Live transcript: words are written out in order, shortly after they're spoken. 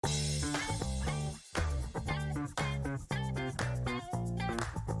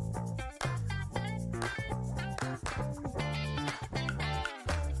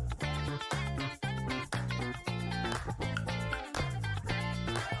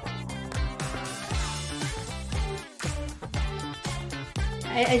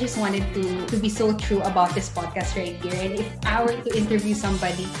I just wanted to be so true about this podcast right here. And if I were to interview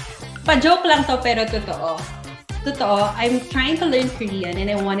somebody, pa-joke lang to pero totoo. Totoo, I'm trying to learn Korean and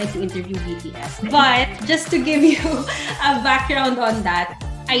I wanted to interview BTS. But just to give you a background on that,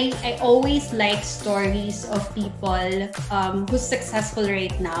 I always like stories of people who's successful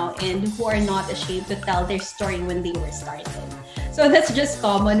right now and who are not ashamed to tell their story when they were started. So that's just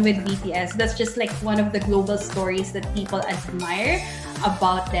common with BTS. That's just like one of the global stories that people admire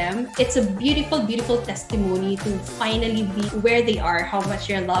about them. It's a beautiful, beautiful testimony to finally be where they are, how much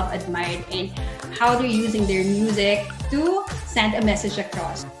they're loved, admired, and how they're using their music to send a message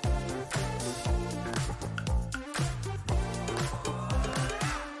across.